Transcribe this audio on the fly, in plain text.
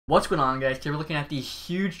What's going on, guys? Today we're looking at the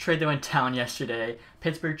huge trade that went down yesterday.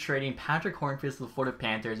 Pittsburgh trading Patric Hornqvist to the Florida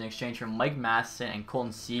Panthers in exchange for Mike Matheson and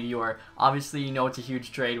Colton Sceviour. Obviously, you know it's a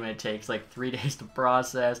huge trade when it takes like 3 days to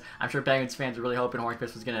process. I'm sure Penguins fans are really hoping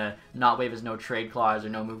Hornqvist was going to not waive his no trade clause or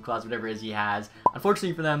no move clause, whatever it is he has.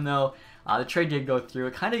 Unfortunately for them, though, the trade did go through.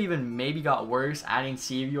 It kind of even maybe got worse adding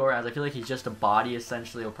Sceviour, as I feel like he's just a body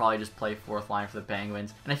essentially. He'll probably just play fourth line for the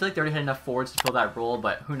Penguins. And I feel like they already had enough forwards to fill that role,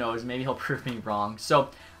 but who knows, maybe he'll prove me wrong. So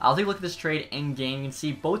I'll take a look at this trade in game. You can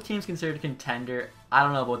see both teams considered a contender. I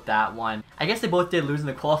don't know about that one. I guess they both did lose in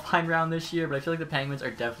the qualifying round this year, but I feel like the Penguins are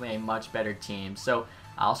definitely a much better team. So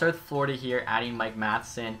I'll start with Florida here, adding Mike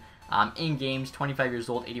Matheson. In games, 25 years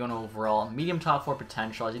old, 81 overall, medium top 4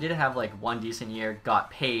 potential, as he did have like one decent year, got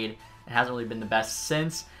paid. It hasn't really been the best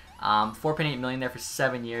since. $4.8 million there for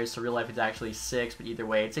 7 years, so real life it's actually 6, but either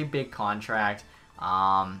way, it's a big contract.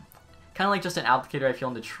 Kind of like just an applicator, I feel,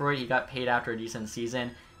 in Detroit. He got paid after a decent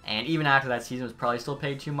season, and even after that season was probably still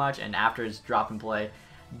paid too much, and after his drop in play,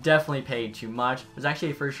 definitely paid too much. It was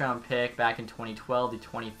actually a first-round pick back in 2012, the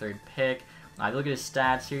 23rd pick. If you look at his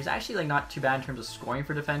stats here, he's actually like not too bad in terms of scoring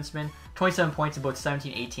for defensemen. 27 points in both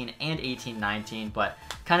 17-18 and 18-19, but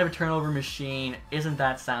kind of a turnover machine, isn't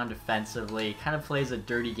that sound defensively, kind of plays a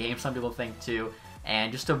dirty game, some people think too,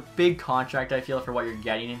 and just a big contract, I feel, for what you're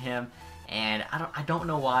getting in him. And I don't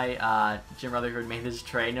know why Jim Rutherford made this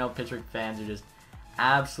trade. I know Pittsburgh fans are just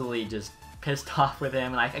absolutely just pissed off with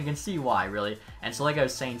him, and I can see why, really. And so like I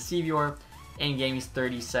was saying, Sceviour, in game he's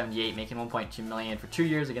 30-78, making $1.2 million for 2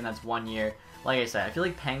 years. Again, that's 1 year. Like I said, I feel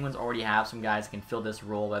like Penguins already have some guys that can fill this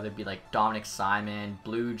role, whether it be like Dominic Simon,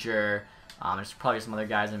 Bluger, there's probably some other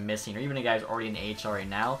guys I'm missing, or even a guy who's already in the AHL right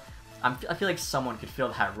now. I feel like someone could fill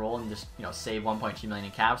that role and just, you know, save $1.2 million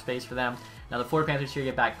in cap space for them. Now the Florida Panthers here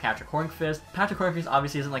get back Patric Hornqvist. Patric Hornqvist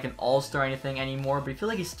obviously isn't like an all-star or anything anymore, but I feel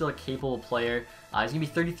like he's still a capable player. He's going to be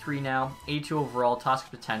 33 now, 82 overall,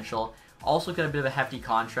 toxic potential. Also got a bit of a hefty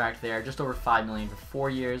contract there, just over $5 million for 4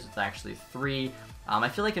 years. It's actually 3. I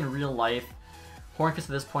feel like in real life, Hornqvist at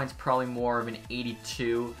this point is probably more of an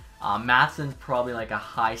 82. Matheson's probably like a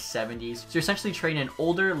high 70s. So you're essentially trading an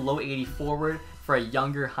older, low 80 forward for a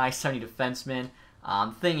younger, high 70 defenseman.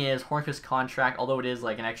 Thing is, Hornqvist's contract, although it is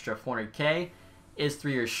like an extra $400K, is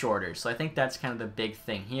 3 years shorter. So I think that's kind of the big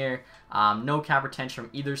thing here. No cap retention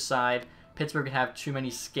from either side. Pittsburgh could have too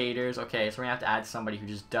many skaters. Okay, so we're going to have to add somebody who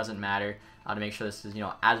just doesn't matter to make sure this is, you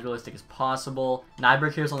know, as realistic as possible.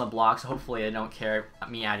 Nyberg here's on the block, so hopefully they don't care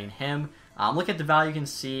about me adding him. Look at the value, you can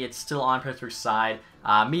see it's still on Pittsburgh's side.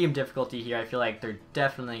 Medium difficulty here, I feel like they're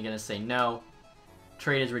definitely going to say no.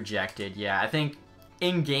 Trade is rejected. Yeah, I think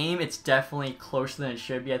in game it's definitely closer than it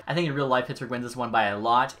should be. I think in real life Pittsburgh wins this one by a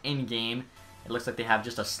lot. In game, it looks like they have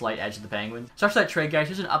just a slight edge of the Penguins. So after that trade, guys,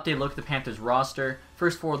 here's an updated look at the Panthers roster.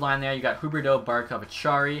 First forward line there, you got Huberdeau, Barkov,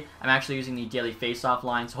 Achari. I'm actually using the daily faceoff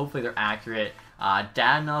line, so hopefully they're accurate.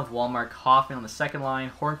 Dadonov, Wallmark, Hoffman on the second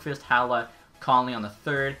line, Hornqvist, Haula, Conley on the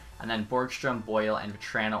third, and then Borgstrom, Boyle, and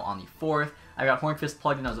Vetrano on the fourth. I got Hornqvist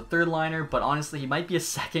plugged in as a third liner, but honestly, he might be a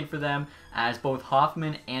second for them, as both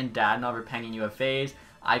Hoffman and Dadonov are pending UFAs.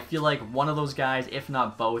 I feel like one of those guys, if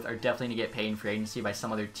not both, are definitely going to get paid in free agency by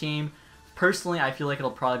some other team. Personally, I feel like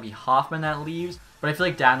it'll probably be Hoffman that leaves, but I feel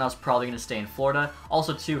like Dadonov's probably going to stay in Florida.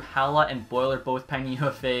 Also, too, Haula and Boyle are both pending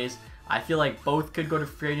UFAs. I feel like both could go to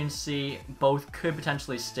free agency, both could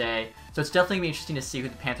potentially stay. So it's definitely going to be interesting to see who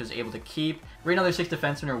the Panthers are able to keep. Right now, their 6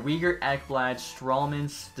 defensemen are Weegar, Ekblad, Stralman,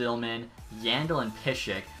 Stillman, Yandel, and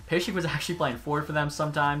Piszczek. Piszczek was actually playing forward for them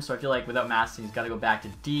sometimes, so I feel like without Matheson, he's got to go back to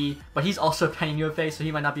D. But he's also pending UFA, so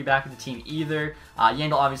he might not be back with the team either.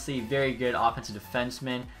 Yandel, obviously, very good offensive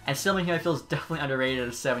defenseman. And Stillman here, I feel, is definitely underrated at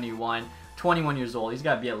a 71. 21 years old. He's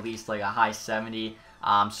got to be at least like a high 70.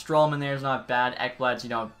 Stralman there is not bad. Ekblad's, you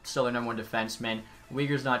know, still their #1 defenseman.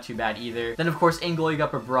 Weegar's not too bad either. Then, of course, in goal, you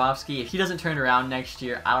got Bobrovsky. If he doesn't turn it around next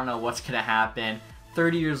year, I don't know what's going to happen.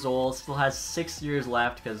 30 years old, still has 6 years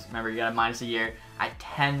left, because remember, you got to minus a year at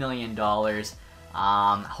 $10 million.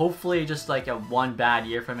 Hopefully, just like a one bad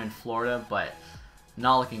year for him in Florida, but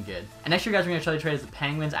not looking good. And next year, guys, we're going to try to trade as the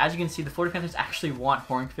Penguins. As you can see, the Florida Panthers actually want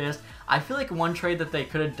Hornqvist. I feel like one trade that they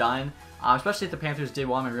could have done, especially if the Panthers did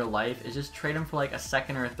want him in real life, is just trade him for like a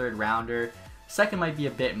second or a third rounder. Second might be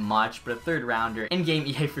a bit much, but a third rounder. In-game,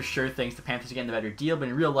 EA for sure thinks the Panthers are getting the better deal, but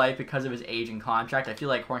in real life, because of his age and contract, I feel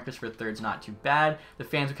like Hornqvist for a third's not too bad. The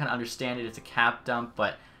fans would kind of understand it. It's a cap dump,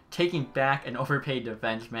 but taking back an overpaid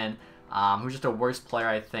defenseman, who's just a worse player,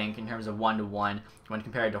 I think, in terms of one-to-one when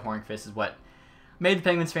compared to Hornqvist, is what made the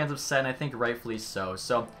Penguins fans upset, and I think rightfully so.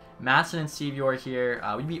 So Matheson and Sceviour here,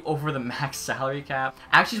 we'd be over the max salary cap.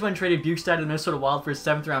 Actually just went and traded Bukestad to the Minnesota Wild for a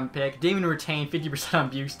 7th round pick. Didn't even retain 50%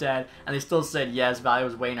 on Bukestad, and they still said yes, value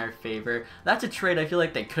was way in our favor. That's a trade I feel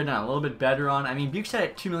like they could have done a little bit better on. I mean, Bukestad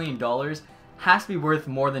at $2 million has to be worth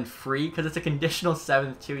more than free, because it's a conditional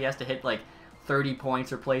 7th too. He has to hit like 30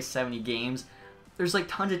 points or play 70 games. There's like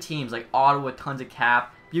tons of teams, like Ottawa, tons of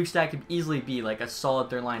cap. Bukestad could easily be like a solid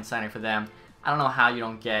 3rd line center for them. I don't know how you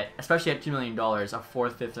don't get, especially at $2 million, a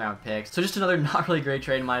 4th, 5th round pick. So just another not really great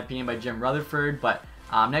trade in my opinion by Jim Rutherford. But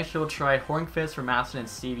next year we'll try Hornqvist for Matheson and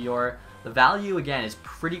Sceviour. The value, again, is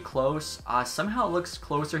pretty close. Somehow it looks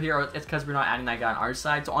closer here, or it's because we're not adding that guy on our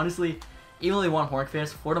side. So honestly, even though they want Hornqvist,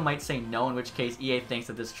 Florida might say no, in which case EA thinks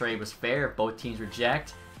that this trade was fair if both teams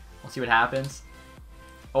reject. We'll see what happens.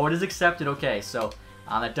 Oh, it is accepted. Okay, so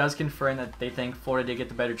that does confirm that they think Florida did get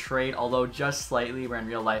the better trade, although just slightly, where in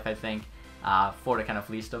real life I think Florida kind of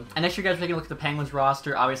fleeced them. And next year, guys, we're taking a look at the Penguins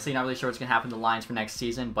roster. Obviously, not really sure what's going to happen to the lines for next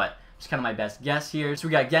season, but it's kind of my best guess here. So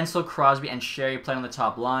we got Gensel, Crosby, and Sherry playing on the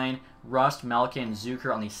top line. Rust, Malkin, and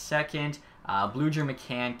Zucker on the 2nd. Bluger,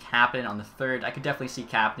 McCann, Kapanen on the 3rd. I could definitely see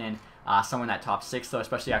Kapanen somewhere in that top 6, though,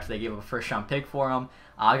 especially after they gave up a 1st round pick for him.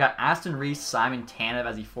 I got Aston Reese, Simon, Tanev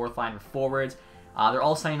as the 4th line for forwards. They're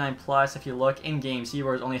all 79 plus. If you look in game,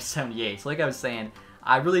 Sceviour is only a 78. So like I was saying,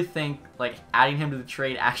 I really think like adding him to the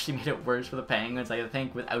trade actually made it worse for the Penguins. Like, I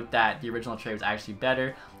think without that, the original trade was actually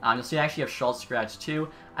better. You'll see I actually have Schultz scratch too.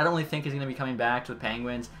 I don't really think he's going to be coming back to the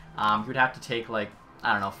Penguins. You would have to take like,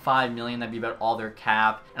 I don't know, $5 million. That'd be about all their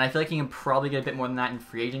cap. And I feel like he can probably get a bit more than that in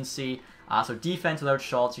free agency. So defense without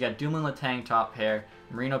Schultz, you got Dumoulin, Letang top pair.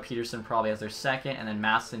 Marino, Peterson probably as their 2nd. And then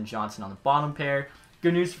Matheson, Johnson on the bottom pair.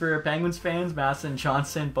 Good news for Penguins fans, Matheson and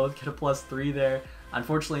Johnson both get a +3 there.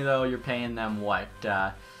 Unfortunately, though, you're paying them, what,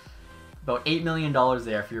 about $8 million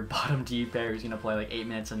there for your bottom D pair who's going to play like 8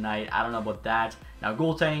 minutes a night. I don't know about that. Now,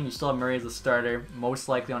 goaltending, you still have Murray as the starter, most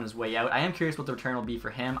likely on his way out. I am curious what the return will be for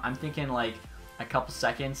him. I'm thinking like a couple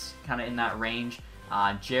seconds, kind of in that range.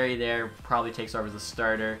 Jerry there probably takes over as the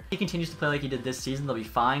starter. If he continues to play like he did this season, they'll be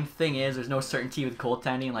fine. Thing is, there's no certainty with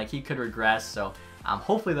goaltending. Like, he could regress, so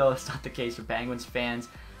hopefully, though, it's not the case for Penguins fans.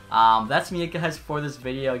 That's me, guys, for this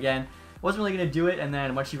video. Again, wasn't really going to do it, and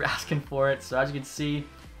then much you were asking for it. So as you can see,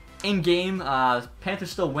 in-game,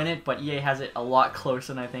 Panthers still win it, but EA has it a lot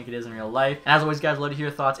closer than I think it is in real life. And as always, guys, I'd love to hear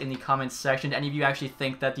your thoughts in the comments section. Do any of you actually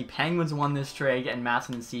think that the Penguins won this trade, getting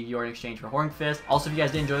Matheson and Sceviour in exchange for Hornqvist? Also, if you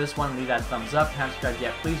guys did enjoy this one, leave that thumbs up. If you haven't subscribed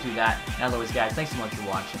yet, please do that. And as always, guys, thanks so much for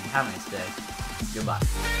watching. Have a nice day.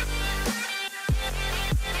 Goodbye.